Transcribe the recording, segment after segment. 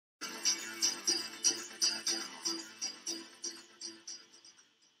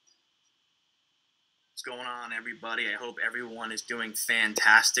everybody. I hope everyone is doing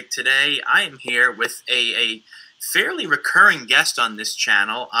fantastic today. I am here with a fairly recurring guest on this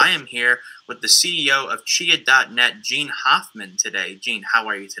channel. I am here with the CEO of Chia.net, Gene Hoffman, today. Gene, how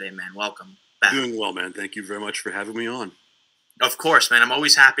are you today, man? Welcome back. Doing well, man. Thank you very much for having me on. Of course, man. I'm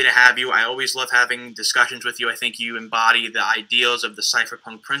always happy to have you. I always love having discussions with you. I think you embody the ideals of the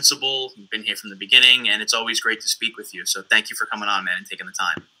cypherpunk principle. You've been here from the beginning, and it's always great to speak with you. So thank you for coming on, man, and taking the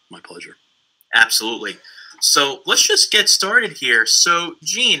time. My pleasure. Absolutely. So let's just get started here. So,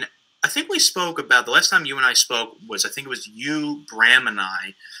 Gene, I think we spoke about, the last time you and I spoke was, I think it was you, Bram, and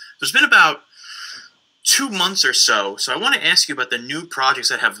I. There's been about 2 months or so. So I want to ask you about the new projects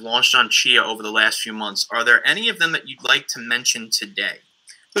that have launched on Chia over the last few months. Are there any of them that you'd like to mention today?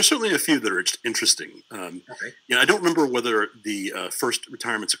 There's certainly a few that are interesting. Okay. I don't remember whether the first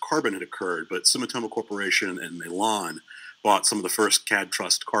retirements of Carbon had occurred, but Sumitomo Corporation and Milan bought some of the first CAD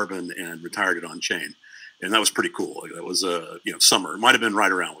Trust Carbon and retired it on chain. And that was pretty cool. That was summer. It might have been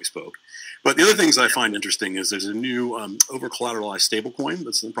right around we spoke. But the other things I find interesting is there's a new over-collateralized stablecoin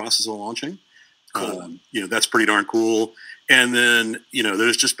that's in the process of launching. Cool. That's pretty darn cool. And then,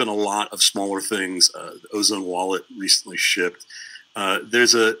 there's just been a lot of smaller things. The Ozone Wallet recently shipped.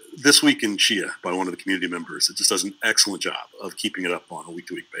 There's a This Week in Chia by one of the community members. It just does an excellent job of keeping it up on a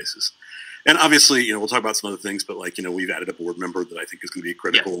week-to-week basis. And obviously, we'll talk about some other things, but we've added a board member that I think is going to be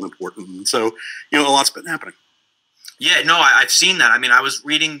critical and important. And so, a lot's been happening. Yeah, no, I've seen that. I mean, I was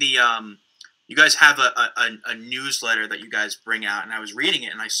reading the, you guys have a newsletter that you guys bring out, and I was reading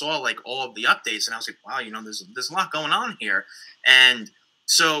it, and I saw all of the updates, and I was like, wow, there's a lot going on here. And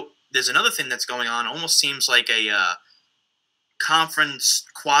so there's another thing that's going on. Almost seems like a conference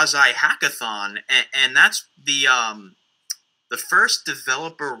quasi hackathon, and that's the first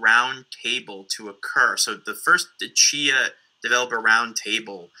developer roundtable to occur. So the first Chia developer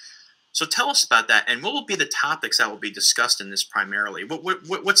roundtable. So tell us about that, and what will be the topics that will be discussed in this primarily?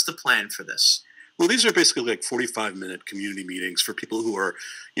 What's the plan for this? Well, these are basically 45-minute community meetings for people who are,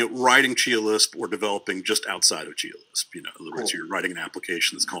 writing Chia Lisp or developing just outside of Chia Lisp. In other words, you're writing an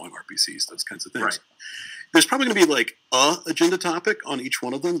application that's calling RPCs, those kinds of things. Right. There's probably going to be a agenda topic on each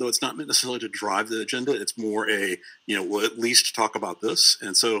one of them, though it's not meant necessarily to drive the agenda. It's more we'll at least talk about this.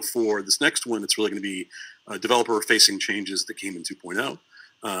 And so for this next one, it's really going to be developer-facing changes that came in 2.0.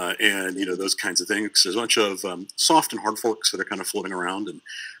 And those kinds of things. There's a bunch of soft and hard forks that are kind of floating around, and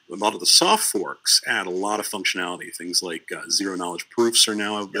a lot of the soft forks add a lot of functionality. Things like zero-knowledge proofs are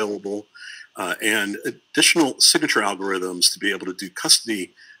now available, and additional signature algorithms to be able to do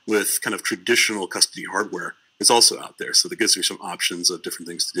custody with kind of traditional custody hardware is also out there. So that gives you some options of different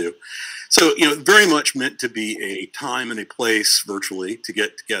things to do. So very much meant to be a time and a place virtually to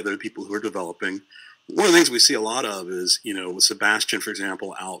get together people who are developing. One of the things we see a lot of is, with Sebastian, for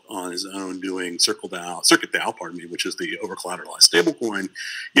example, out on his own doing Circuit DAO, which is the over-collateralized stablecoin.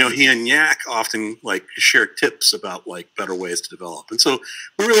 He and Yak often share tips about better ways to develop. And so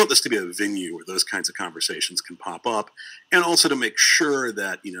we really want this to be a venue where those kinds of conversations can pop up, and also to make sure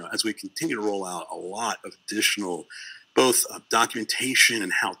that, as we continue to roll out a lot of additional both documentation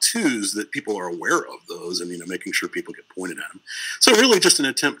and how-tos, that people are aware of those, and making sure people get pointed at them. So really just an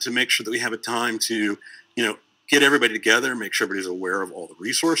attempt to make sure that we have a time to get everybody together, make sure everybody's aware of all the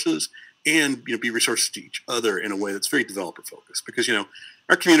resources, and be resources to each other in a way that's very developer focused. Because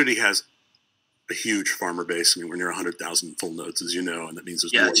our community has a huge farmer base. We're near 100,000 full nodes, as you know, and that means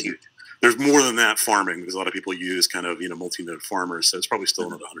there's more than that farming, because a lot of people use kind of multi-node farmers. So it's probably still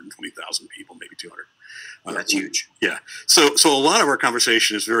another 120,000 people, maybe 200. That's huge. Yeah. So a lot of our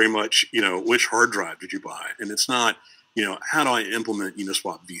conversation is very much, which hard drive did you buy? And it's not, how do I implement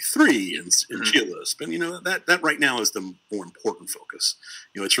Uniswap v3 in Chia Lisp? And, that right now is the more important focus.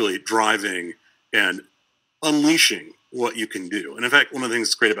 It's really driving and unleashing what you can do. And in fact, one of the things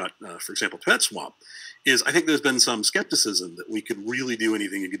that's great about, for example, PetSwap is I think there's been some skepticism that we could really do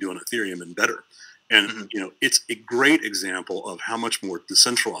anything you could do on Ethereum and better. And, it's a great example of how much more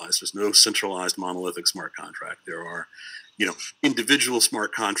decentralized. There's no centralized monolithic smart contract. There are, individual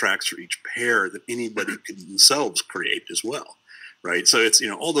smart contracts for each pair that anybody can themselves create as well, right? So it's,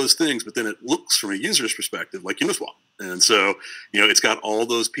 all those things, but then it looks from a user's perspective like Uniswap. And so, it's got all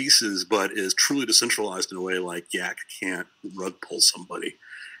those pieces, but is truly decentralized in a way like Yak can't rug pull somebody.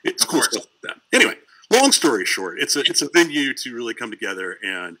 It's cool stuff like that. Anyway, long story short, it's a venue to really come together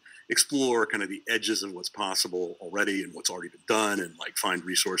and explore kind of the edges of what's possible already and what's already been done, and find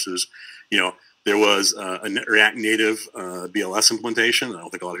resources. There was a React Native BLS implementation that I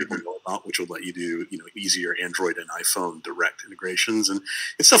don't think a lot of people know about, which would let you do easier Android and iPhone direct integrations, and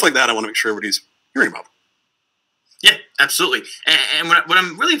it's stuff like that I want to make sure everybody's hearing about. Yeah, absolutely. And what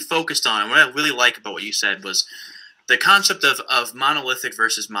I'm really focused on, and what I really like about what you said was the concept of monolithic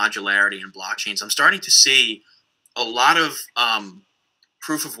versus modularity in blockchains. I'm starting to see a lot of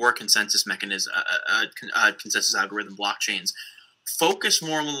proof of work consensus mechanism, consensus algorithm blockchains focus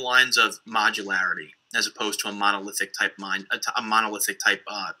more on the lines of modularity as opposed to a monolithic type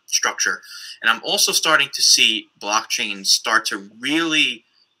structure. And I'm also starting to see blockchains start to really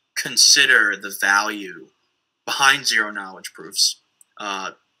consider the value behind zero knowledge proofs.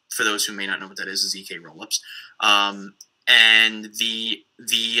 For those who may not know what that is ZK rollups, and the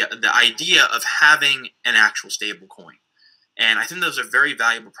idea of having an actual stable coin. And I think those are very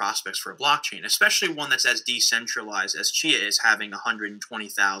valuable prospects for a blockchain, especially one that's as decentralized as Chia is, having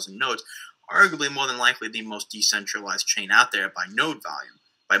 120,000 nodes, arguably more than likely the most decentralized chain out there by node volume,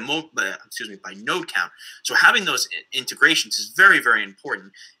 by node count. So having those integrations is very, very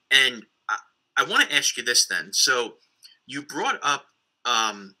important. And I want to ask you this then. So you brought up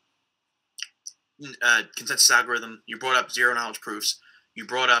consensus algorithm, you brought up zero knowledge proofs, you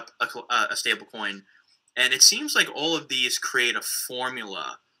brought up a stable coin. And it seems like all of these create a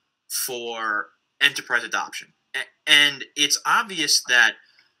formula for enterprise adoption. And it's obvious that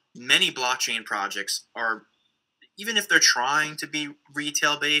many blockchain projects are, even if they're trying to be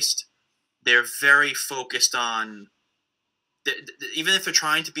retail-based, they're very focused on, even if they're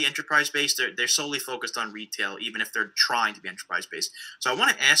trying to be enterprise-based, they're solely focused on retail, even if they're trying to be enterprise-based. So I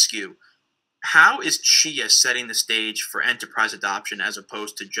want to ask you, how is Chia setting the stage for enterprise adoption as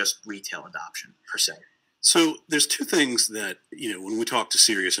opposed to just retail adoption, per se? So there's two things that, when we talk to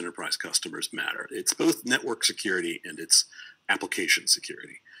serious enterprise customers matter. It's both network security and it's application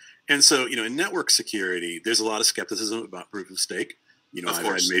security. And so, in network security, there's a lot of skepticism about proof of stake. I've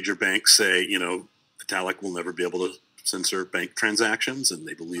had major banks say, Vitalik will never be able to censor bank transactions, and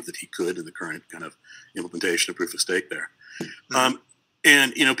they believe that he could in the current kind of implementation of proof of stake there. Mm-hmm.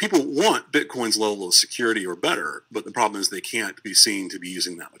 And, people want Bitcoin's level of security or better, but the problem is they can't be seen to be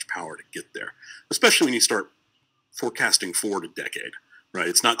using that much power to get there, especially when you start forecasting forward a decade, right?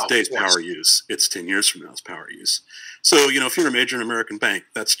 It's not today's power use. It's 10 years from now's power use. So, if you're a major American bank,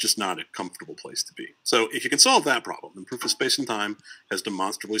 that's just not a comfortable place to be. So if you can solve that problem, then proof of space and time has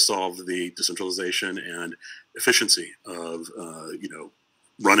demonstrably solved the decentralization and efficiency of,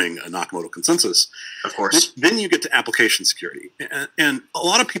 running a Nakamoto consensus. Of course. Then you get to application security. And a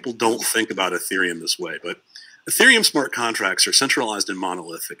lot of people don't think about Ethereum this way, but Ethereum smart contracts are centralized and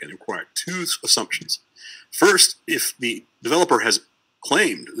monolithic and require two assumptions. First, if the developer has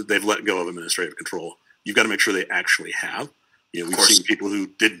claimed that they've let go of administrative control, you've got to make sure they actually have. We've seen people who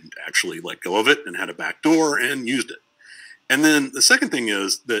didn't actually let go of it and had a backdoor and used it. And then the second thing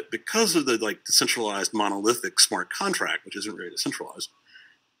is that because of the decentralized monolithic smart contract, which isn't very decentralized,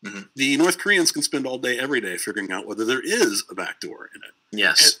 mm-hmm. the North Koreans can spend all day, every day figuring out whether there is a backdoor in it.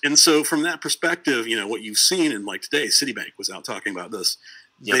 Yes. And so from that perspective, what you've seen in today, Citibank was out talking about this.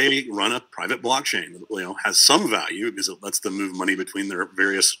 Yep. They run a private blockchain that has some value because it lets them move money between their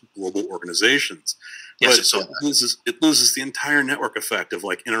various global organizations. Yes, but it loses the entire network effect of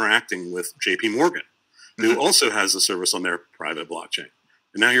interacting with JP Morgan, mm-hmm. who also has a service on their private blockchain.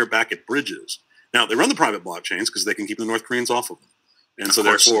 And now you're back at bridges. Now they run the private blockchains because they can keep the North Koreans off of them. And so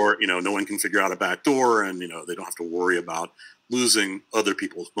therefore, no one can figure out a backdoor, and, they don't have to worry about losing other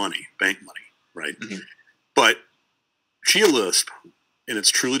people's money, bank money, right? Mm-hmm. But Chia Lisp, in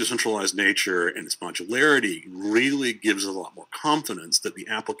its truly decentralized nature and its modularity, really gives a lot more confidence that the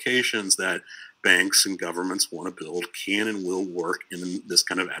applications that banks and governments want to build can and will work in this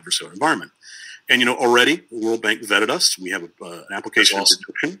kind of adversarial environment. And, already the World Bank vetted us. We have an application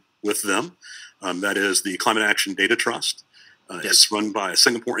introduction with them. That is the Climate Action Data Trust. Yes. It's run by a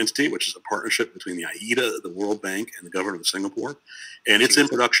Singapore entity, which is a partnership between the AIDA, the World Bank, and the government of Singapore. And it's in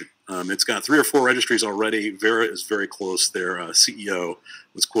production. It's got 3 or 4 registries already. Vera is very close. Their CEO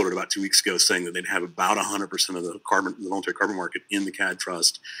was quoted about 2 weeks ago saying that they'd have about 100% of the voluntary carbon market in the CAD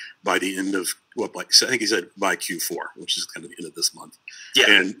trust by the end of, I think he said by Q4, which is kind of the end of this month. Yeah.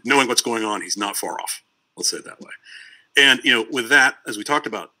 And knowing what's going on, he's not far off. Let's say it that way. And, with that, as we talked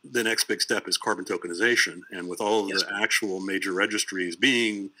about, the next big step is carbon tokenization. And with all of the actual major registries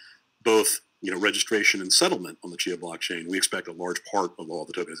being both, registration and settlement on the Chia blockchain, we expect a large part of all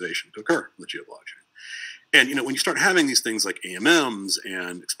the tokenization to occur on the Chia blockchain. And, when you start having these things like AMMs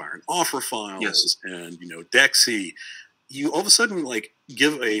and expiring offer files and, DEXI, you all of a sudden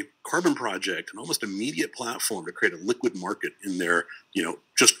give a carbon project an almost immediate platform to create a liquid market in their,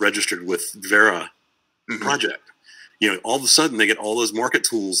 just registered with Vera mm-hmm. project. all of a sudden they get all those market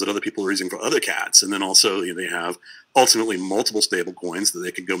tools that other people are using for other cats. And then also, they have ultimately multiple stable coins that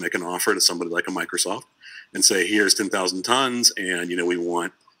they could go make an offer to somebody like a Microsoft and say, here's 10,000 tons. And, we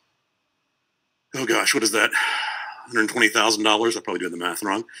want, oh gosh, what is that? $120,000. I'm probably doing the math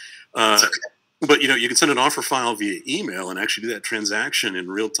wrong. But, you can send an offer file via email and actually do that transaction in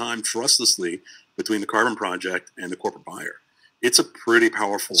real time, trustlessly, between the Carbon project and the corporate buyer. It's a pretty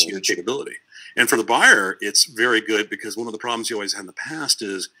powerful capability. And for the buyer, it's very good because one of the problems you always had in the past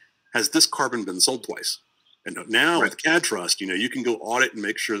is, has this carbon been sold twice? And now with CAD Trust, you can go audit and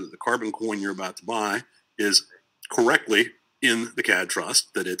make sure that the carbon coin you're about to buy is correctly in the CAD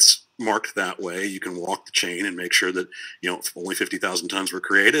Trust, that it's marked that way. You can walk the chain and make sure that, if only 50,000 tons were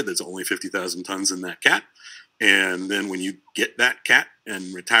created, there's only 50,000 tons in that cat. And then when you get that cat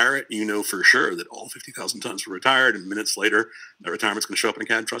and retire it, for sure that all 50,000 tons were retired, and minutes later, that retirement's going to show up in a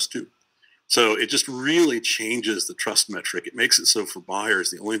CAD Trust too. So it just really changes the trust metric. It makes it so for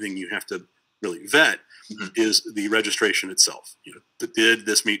buyers, the only thing you have to really vet is the registration itself. Did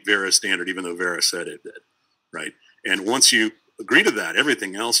this meet Vera's standard, even though Vera said it did, right? And once you agree to that,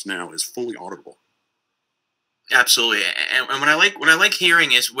 everything else now is fully auditable. Absolutely. And what I like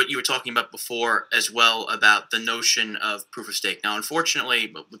hearing is what you were talking about before as well, about the notion of proof of stake. Now,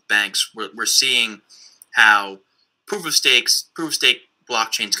 unfortunately, with banks, we're seeing how proof of stake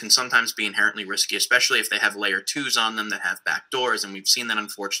blockchains can sometimes be inherently risky, especially if they have layer 2s on them that have backdoors, and we've seen that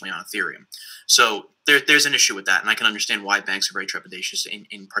unfortunately on Ethereum. So there's an issue with that, and I can understand why banks are very trepidatious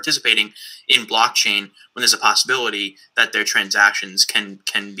in participating in blockchain when there's a possibility that their transactions can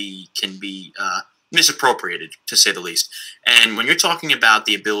be misappropriated, to say the least. And when you're talking about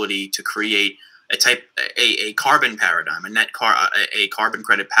the ability to create a carbon paradigm, a carbon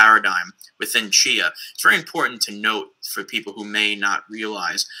credit paradigm within Chia, it's very important to note for people who may not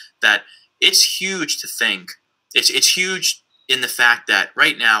realize that it's huge to think. It's huge in the fact that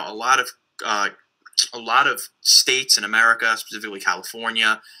right now a lot of states in America, specifically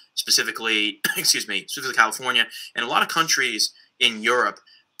California, California, and a lot of countries in Europe,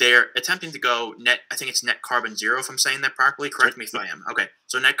 they're attempting to go net. I think it's net carbon zero, if I'm saying that properly. Correct me if I am. Okay,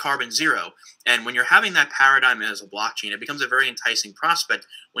 so net carbon zero. And when you're having that paradigm as a blockchain, it becomes a very enticing prospect.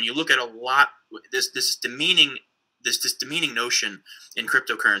 When you look at a lot this demeaning notion in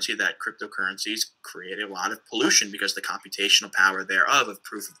cryptocurrency, that cryptocurrencies create a lot of pollution because the computational power thereof of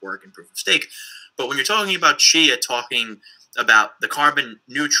proof of work and proof of stake. But when you're talking about Chia, talking about the carbon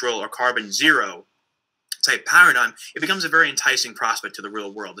neutral or carbon zero type paradigm, it becomes a very enticing prospect to the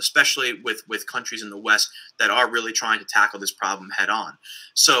real world, especially with countries in the West that are really trying to tackle this problem head on.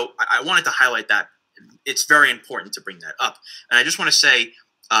 So I wanted to highlight that. It's very important to bring that up. And I just want to say,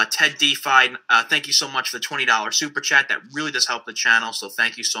 Ted DeFi, thank you so much for the $20 super chat. That really does help the channel, so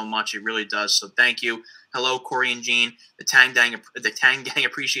thank you so much. It really does, so thank you. Hello, Corey and Gene. The Tang Gang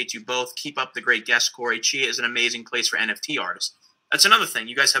appreciates you both. Keep up the great guests, Corey. Chia is an amazing place for NFT artists. That's another thing.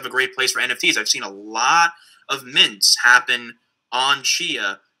 You guys have a great place for NFTs. I've seen a lot of mints happen on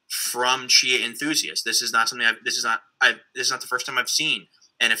Chia from Chia enthusiasts. This is not something. This is not the first time I've seen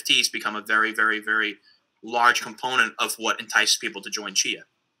NFTs become a very, very, very large component of what entices people to join Chia.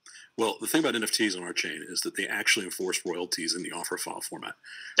 Well, the thing about NFTs on our chain is that they actually enforce royalties in the offer file format.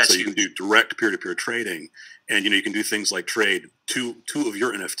 That's so you can do direct peer-to-peer trading, and you can do things like trade two of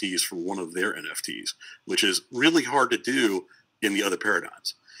your NFTs for one of their NFTs, which is really hard to do in the other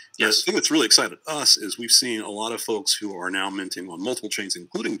paradigms. Yes. The thing that's really excited us is we've seen a lot of folks who are now minting on multiple chains,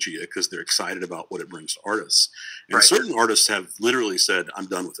 including Chia, because they're excited about what it brings to artists. And certain artists have literally said, I'm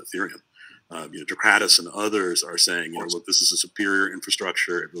done with Ethereum. Dracatus and others are saying, look, this is a superior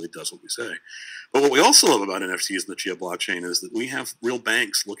infrastructure. It really does what we say. But what we also love about NFTs and the Chia blockchain is that we have real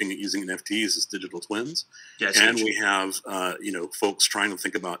banks looking at using NFTs as digital twins. Yes, and we have, folks trying to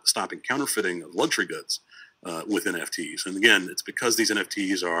think about stopping counterfeiting of luxury goods with NFTs. And again, it's because these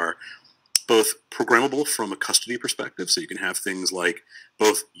NFTs are both programmable from a custody perspective. So you can have things like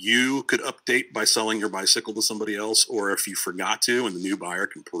both you could update by selling your bicycle to somebody else, or if you forgot to and the new buyer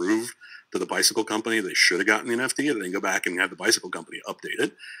can prove to the bicycle company they should have gotten the NFT, and then go back and have the bicycle company update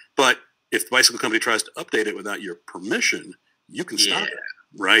it. But if the bicycle company tries to update it without your permission, you can stop it,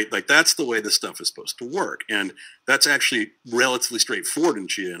 right? Like that's the way this stuff is supposed to work. And that's actually relatively straightforward in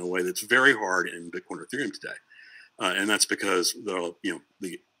Chia in a way that's very hard in Bitcoin or Ethereum today. And that's because the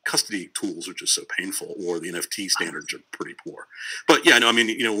custody tools are just so painful, or the NFT standards are pretty poor. But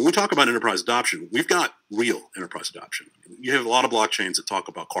when we talk about enterprise adoption, we've got real enterprise adoption. You have a lot of blockchains that talk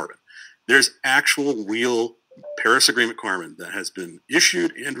about carbon. There's actual real Paris Agreement carbon that has been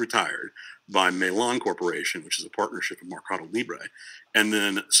issued and retired by Melon Corporation, which is a partnership of Mercado Libre. And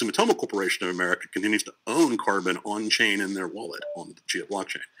then Sumitomo Corporation of America continues to own carbon on chain in their wallet on the Chia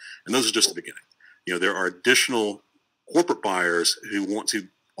blockchain. And those are just the beginning. There are additional corporate buyers who want to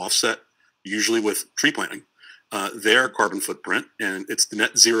offset, usually with tree planting, their carbon footprint. And it's the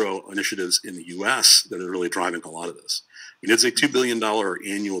net zero initiatives in the US that are really driving a lot of this. It's a $2 billion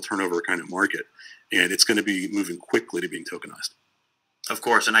annual turnover kind of market, and it's going to be moving quickly to being tokenized. Of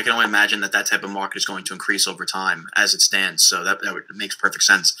course, and I can only imagine that type of market is going to increase over time as it stands. So that makes perfect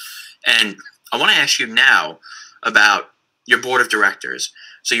sense. And I want to ask you now about your board of directors.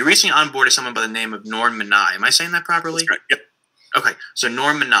 So you recently onboarded someone by the name of Norm Minai. Am I saying that properly? That's right. Yep. Okay, so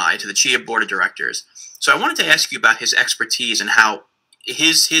Norm Minai to the Chia board of directors. So I wanted to ask you about his expertise and how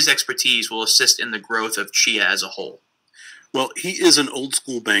his expertise will assist in the growth of Chia as a whole. Well, he is an old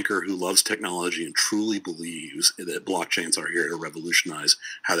school banker who loves technology and truly believes that blockchains are here to revolutionize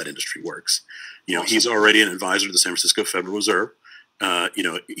how that industry works. Awesome. He's already an advisor to the San Francisco Federal Reserve.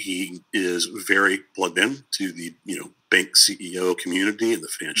 He is very plugged in to the, bank CEO community and the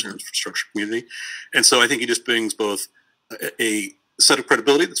financial infrastructure community. And so I think he just brings both a set of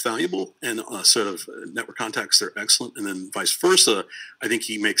credibility that's valuable and a set of network contacts that are excellent. And then vice versa, I think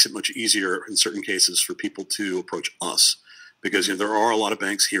he makes it much easier in certain cases for people to approach us. Because there are a lot of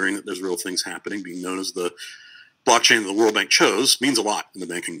banks hearing that there's real things happening. Being known as the blockchain the World Bank chose means a lot in the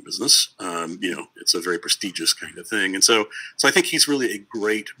banking business. It's a very prestigious kind of thing. And so I think he's really a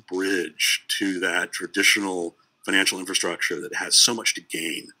great bridge to that traditional financial infrastructure that has so much to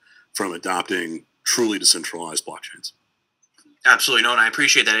gain from adopting truly decentralized blockchains. Absolutely. No, and I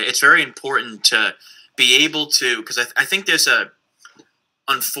appreciate that. It's very important to be able to, because I think there's a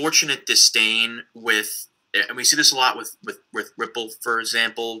unfortunate disdain with, and we see this a lot with Ripple, for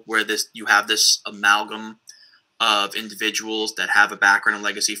example, where you have this amalgam of individuals that have a background in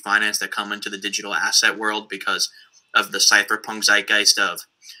legacy finance that come into the digital asset world because of the cypherpunk zeitgeist of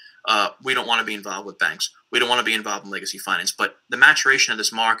we don't want to be involved with banks. We don't want to be involved in legacy finance. But the maturation of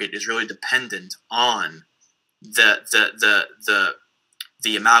this market is really dependent on the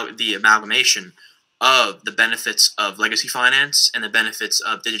amalgamation of the benefits of legacy finance and the benefits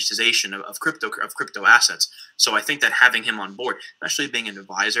of digitization of crypto assets. So I think that having him on board, especially being an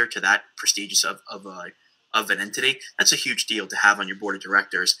advisor to that prestigious of an entity, that's a huge deal to have on your board of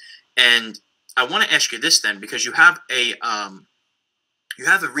directors. And I want to ask you this then, because you have a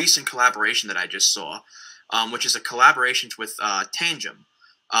recent collaboration that I just saw, which is a collaboration with Tangem.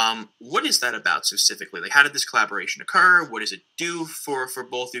 What is that about specifically? Like, how did this collaboration occur? What does it do for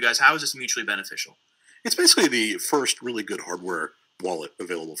both you guys? How is this mutually beneficial? It's basically the first really good hardware wallet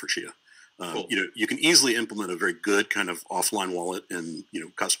available for Chia. Cool. You can easily implement a very good kind of offline wallet in,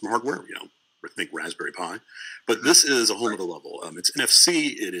 custom hardware, think Raspberry Pi. But this is a whole other level. It's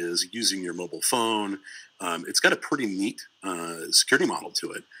NFC. It is using your mobile phone. It's got a pretty neat security model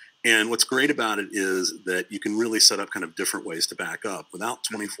to it. And what's great about it is that you can really set up kind of different ways to back up without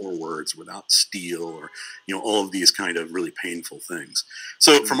 24 words, without steal, or all of these kind of really painful things.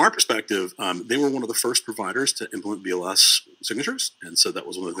 So from our perspective, they were one of the first providers to implement BLS signatures, and so that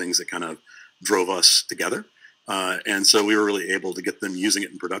was one of the things that kind of drove us together. And so we were really able to get them using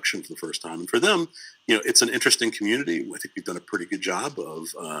it in production for the first time. And for them, it's an interesting community. I think we've done a pretty good job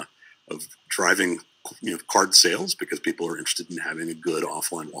of driving card sales because people are interested in having a good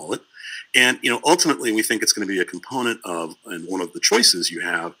offline wallet. And, ultimately we think it's going to be a component of, and one of the choices you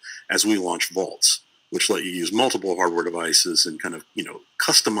have as we launch vaults, which let you use multiple hardware devices and kind of,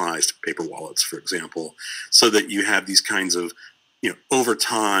 customized paper wallets, for example, so that you have these kinds of, over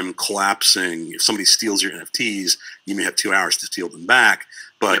time collapsing. If somebody steals your NFTs, you may have 2 hours to steal them back.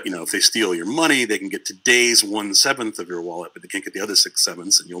 But, if they steal your money, they can get today's 1/7 of your wallet, but they can't get the other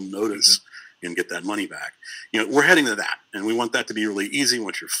 6/7, and you'll notice and get that money back. We're heading to that, and we want that to be really easy. We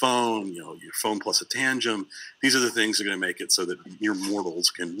want your phone, your phone plus a Tangem. These are the things that are going to make it so that mere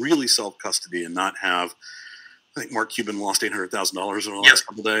mortals can really self-custody and not have, I think Mark Cuban lost $800,000 in the last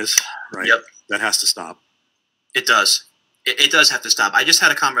couple of days, right? Yep. That has to stop. It does. It does have to stop. I just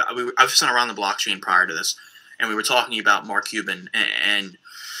had a conversation. I was just on Around the Blockchain prior to this, and we were talking about Mark Cuban and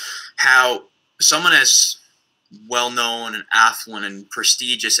how someone as well-known and affluent and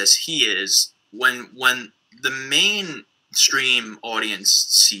prestigious as he is, when the mainstream audience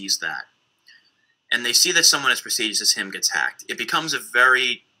sees that and they see that someone as prestigious as him gets hacked,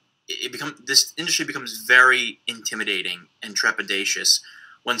 this industry becomes very intimidating and trepidatious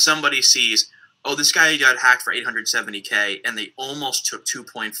when somebody sees, oh, this guy got hacked for $870K and they almost took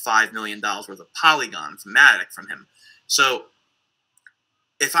 $2.5 million worth of Polygon from Matic from him. So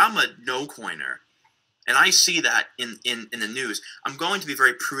if I'm a no-coiner and I see that in the news, I'm going to be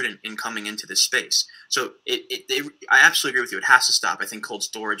very prudent in coming into this space. So I absolutely agree with you. It has to stop. I think cold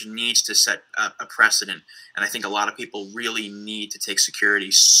storage needs to set a precedent, and I think a lot of people really need to take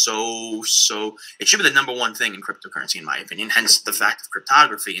security so it should be the number one thing in cryptocurrency, in my opinion. Hence the fact of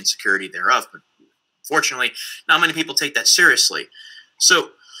cryptography and security thereof. But fortunately, not many people take that seriously. So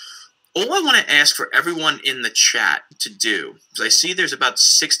all I want to ask for everyone in the chat to do, because I see there's about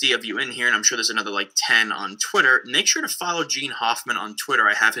 60 of you in here, and I'm sure there's another like 10 on Twitter. Make sure to follow Gene Hoffman on Twitter.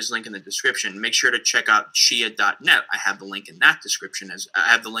 I have his link in the description. Make sure to check out Chia.net. I have the link in that description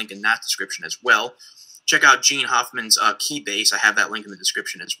as well. Check out Gene Hoffman's Keybase. I have that link in the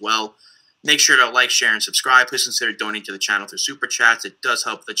description as well. Make sure to like, share, and subscribe. Please consider donating to the channel through Super Chats. It does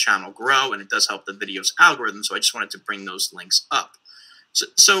help the channel grow, and it does help the video's algorithm, so I just wanted to bring those links up.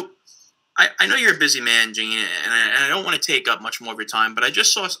 So I know you're a busy man, Gene, and I don't want to take up much more of your time, but I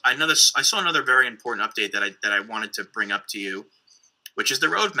saw another very important update that I wanted to bring up to you, which is the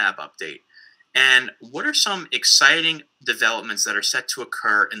roadmap update. And what are some exciting developments that are set to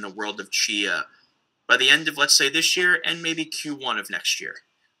occur in the world of Chia by the end of, let's say, this year and maybe Q1 of next year?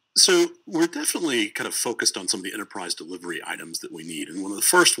 So we're definitely kind of focused on some of the enterprise delivery items that we need. And one of the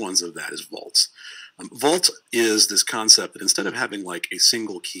first ones of that is vaults. Vault is this concept that instead of having like a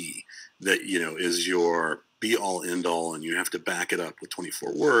single key that, is your be all end all and you have to back it up with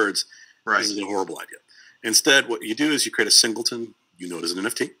 24 words, right. This is a horrible idea. Instead, what you do is you create a singleton, it as an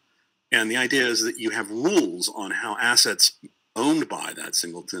NFT. And the idea is that you have rules on how assets owned by that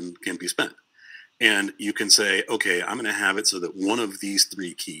singleton can be spent. And you can say, okay, I'm going to have it so that one of these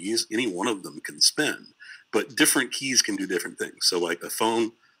three keys, any one of them can spend, but different keys can do different things. So like the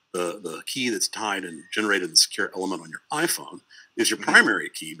phone, the key that's tied and generated in the secure element on your iPhone is your primary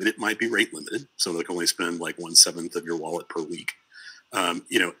key, but it might be rate limited. So they can only spend like 1/7 of your wallet per week. And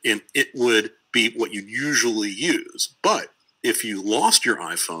it would be what you'd usually use. But if you lost your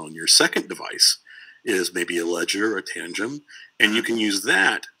iPhone, your second device is maybe a Ledger or a Tangent, and you can use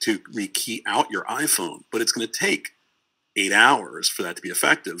that to rekey out your iPhone, but it's going to take 8 hours for that to be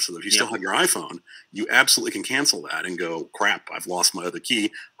effective. So that if you still have your iPhone, you absolutely can cancel that and go, crap, I've lost my other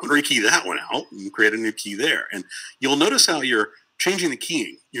key. I'm going to rekey that one out and create a new key there. And you'll notice how you're changing the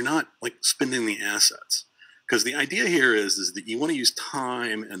keying. You're not like spending the assets. Because the idea here is that you want to use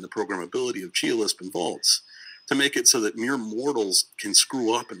time and the programmability of Chia Lisp and vaults to make it so that mere mortals can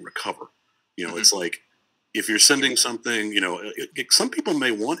screw up and recover. It's like if you're sending something, some people may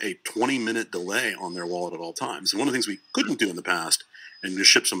want a 20-minute delay on their wallet at all times. And one of the things we couldn't do in the past, and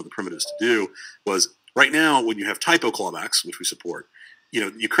just ship some of the primitives to do, was right now when you have typo clawbacks, which we support,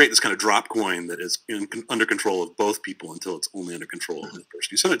 you create this kind of drop coin that is under control of both people until it's only under control of the person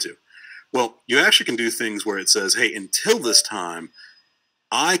you send it to. Well, you actually can do things where it says, hey, until this time,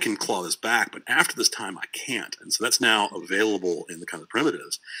 I can claw this back, but after this time, I can't. And so that's now available in the kind of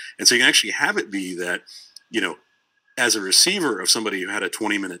primitives. And so you can actually have it be that, as a receiver of somebody who had a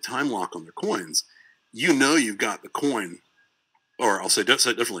 20-minute time lock on their coins, you've got the coin, or I'll say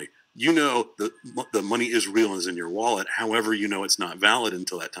differently, the money is real and is in your wallet. However, it's not valid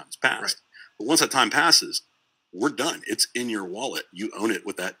until that time's passed. Right. But once that time passes, we're done. It's in your wallet. You own it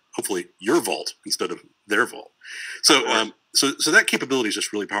with that, hopefully, your vault instead of their vault. So, so that capability is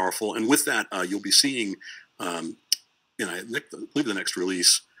just really powerful. And with that, you'll be seeing, I believe the next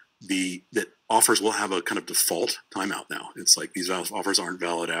release, that offers will have a kind of default timeout now. It's like these offers aren't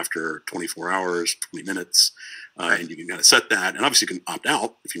valid after 24 hours, 20 minutes, and you can kind of set that. And obviously, you can opt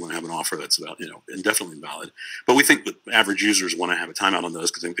out if you want to have an offer that's about indefinitely invalid. But we think that average users want to have a timeout on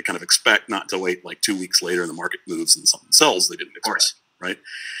those because they kind of expect not to wait like 2 weeks later and the market moves and something sells they didn't expect, right?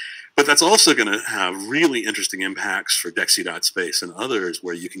 But that's also going to have really interesting impacts for Dexy.space and others,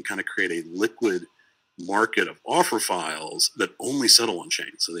 where you can kind of create a liquid market of offer files that only settle on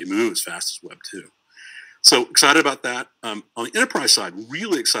chain, so they move as fast as Web 2. So excited about that. On the enterprise side,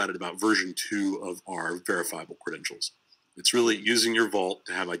 really excited about version 2 of our verifiable credentials. It's really using your vault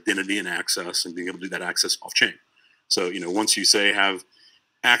to have identity and access and being able to do that access off chain. So, once you say have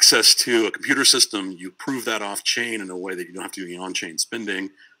access to a computer system, you prove that off chain in a way that you don't have to do any on-chain spending.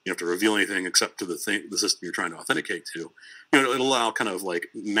 You don't have to reveal anything except to the system you're trying to authenticate to. It'll allow kind of like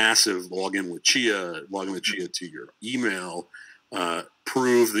massive login with Chia to your email,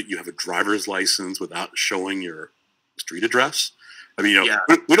 prove that you have a driver's license without showing your street address. I mean,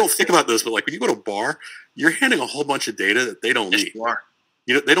 we don't think about this, but like when you go to a bar, you're handing a whole bunch of data that they don't need.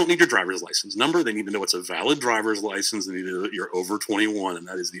 They don't need your driver's license number. They need to know it's a valid driver's license. They need to know that you're over 21, and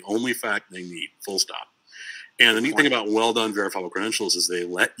that is the only fact they need, full stop. And the neat thing about well-done verifiable credentials is they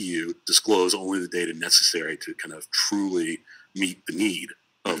let you disclose only the data necessary to kind of truly meet the need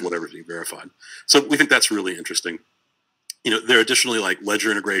of whatever's being verified. So we think that's really interesting. There are additionally like ledger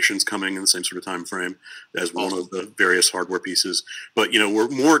integrations coming in the same sort of time frame as one of the various hardware pieces. But we're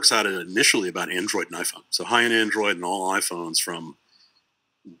more excited initially about Android and iPhone. So high-end Android and all iPhones from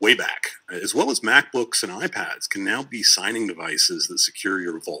way back, as well as MacBooks and iPads, can now be signing devices that secure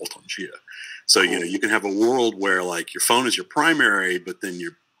your vault on Chia. So you can have a world where like your phone is your primary, but then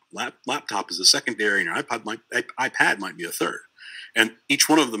your laptop is a secondary, and your iPad might be a third. And each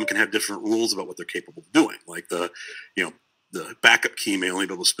one of them can have different rules about what they're capable of doing. Like the backup key may only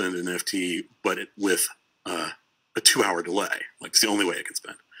be able to spend an NFT, but with a 2-hour delay. Like it's the only way it can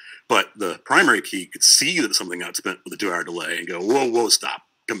spend. But the primary key could see that something got spent with a 2-hour delay and go, whoa, stop,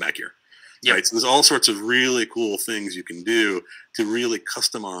 come back here. Yep. Right. So there's all sorts of really cool things you can do to really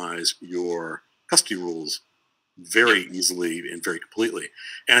customize your custody rules very easily and very completely.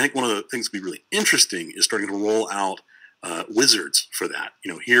 And I think one of the things that would be really interesting is starting to roll out wizards for that.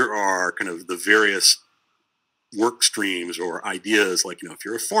 Here are kind of the various work streams or ideas, like if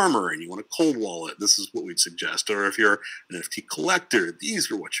you're a farmer and you want a cold wallet, this is what we'd suggest. Or if you're an NFT collector,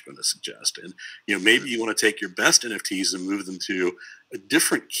 these are what you're going to suggest. And maybe you want to take your best NFTs and move them to a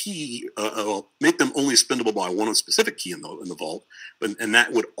different key, make them only spendable by one specific key in the vault, and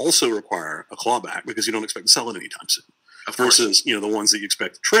that would also require a clawback because you don't expect to sell it anytime soon. Versus the ones that you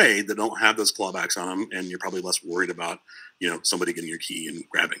expect to trade that don't have those clawbacks on them, and you're probably less worried about somebody getting your key and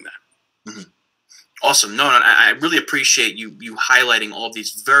grabbing that. Mm-hmm. Awesome. No, I really appreciate you highlighting all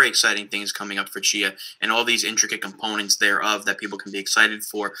these very exciting things coming up for Chia and all these intricate components thereof that people can be excited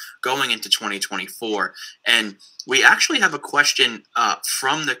for going into 2024. And we actually have a question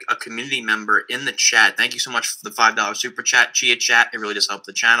from a community member in the chat. Thank you so much for the $5 super chat, Chia chat. It really does help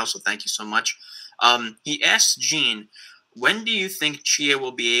the channel, so thank you so much. He asked Gene, when do you think Chia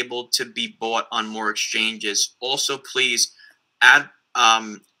will be able to be bought on more exchanges? Also, please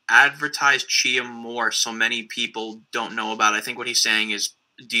advertise Chia more so many people don't know about it. I think what he's saying is,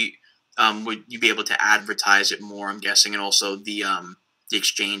 would you be able to advertise it more, I'm guessing, and also the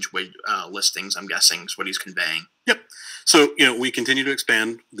exchange listings, I'm guessing, is what he's conveying. Yep. So, we continue to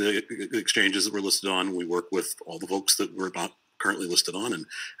expand the exchanges that we're listed on. We work with all the folks that we're not currently listed on and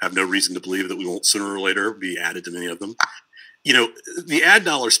have no reason to believe that we won't sooner or later be added to many of them. The ad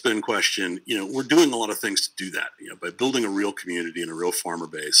dollar spend question, we're doing a lot of things to do that. By building a real community and a real farmer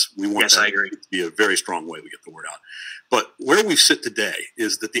base, we want that to be a very strong way we get the word out. But where we sit today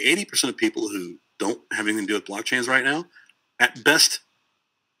is that the 80% of people who don't have anything to do with blockchains right now, at best,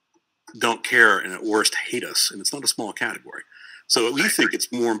 don't care, and at worst, hate us. And it's not a small category. So we think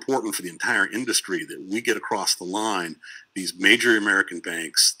it's more important for the entire industry that we get across the line these major American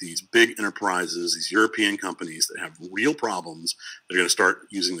banks, these big enterprises, these European companies that have real problems that are going to start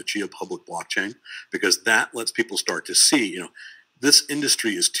using the Chia public blockchain, because that lets people start to see, this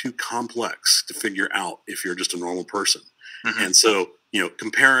industry is too complex to figure out if you're just a normal person. Mm-hmm. And so,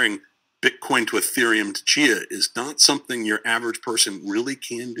 comparing Bitcoin to Ethereum to Chia is not something your average person really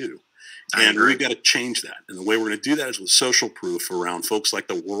can do. And we've got to change that. And the way we're going to do that is with social proof around folks like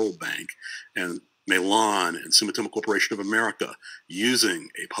the World Bank and Milan and Sumitomo Corporation of America using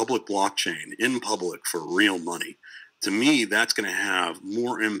a public blockchain in public for real money. To me, that's going to have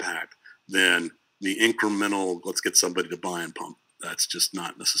more impact than the incremental, let's get somebody to buy and pump. That's just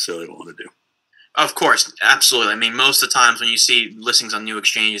not necessarily what I want to do. Of course, absolutely. I mean, most of the times when you see listings on new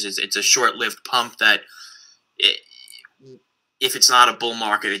exchanges, it's a short-lived pump that if it's not a bull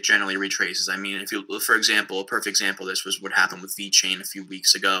market, it generally retraces. I mean, for example, a perfect example of this was what happened with VeChain a few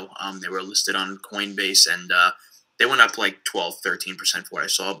weeks ago. They were listed on Coinbase, and they went up like 12, 13% for what I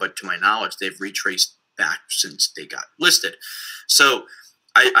saw. But to my knowledge, they've retraced back since they got listed. So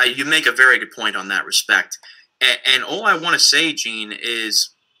you make a very good point on that respect. And all I want to say, Gene, is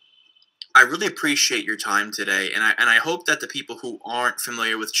I really appreciate your time today. And I hope that the people who aren't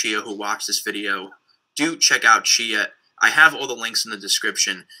familiar with Chia who watch this video do check out Chia. I have all the links in the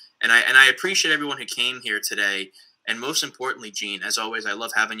description, and I appreciate everyone who came here today. And most importantly, Gene, as always, I love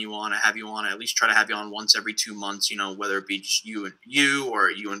having you on. I have you on. I at least try to have you on once every 2 months. Whether it be just you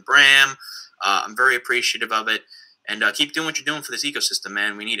or you and Bram. I'm very appreciative of it, and keep doing what you're doing for this ecosystem,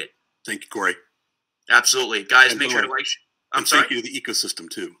 man. We need it. Thank you, Corey. Absolutely, guys. Make sure to like. I'm sorry. Thank you to the ecosystem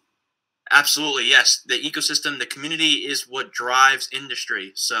too. Absolutely, yes. The ecosystem, the community is what drives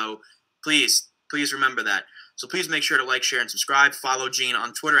industry. So please remember that. So please make sure to like, share, and subscribe. Follow Gene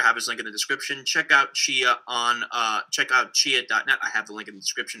on Twitter. I have his link in the description. Check out Chia check out chia.net. I have the link in the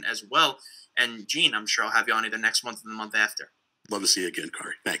description as well. And Gene, I'm sure I'll have you on either next month or the month after. Love to see you again,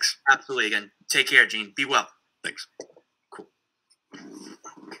 Corey. Thanks. Absolutely. Again. Take care, Gene. Be well. Thanks. Cool.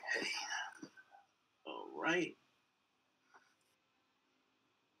 Okay. All right.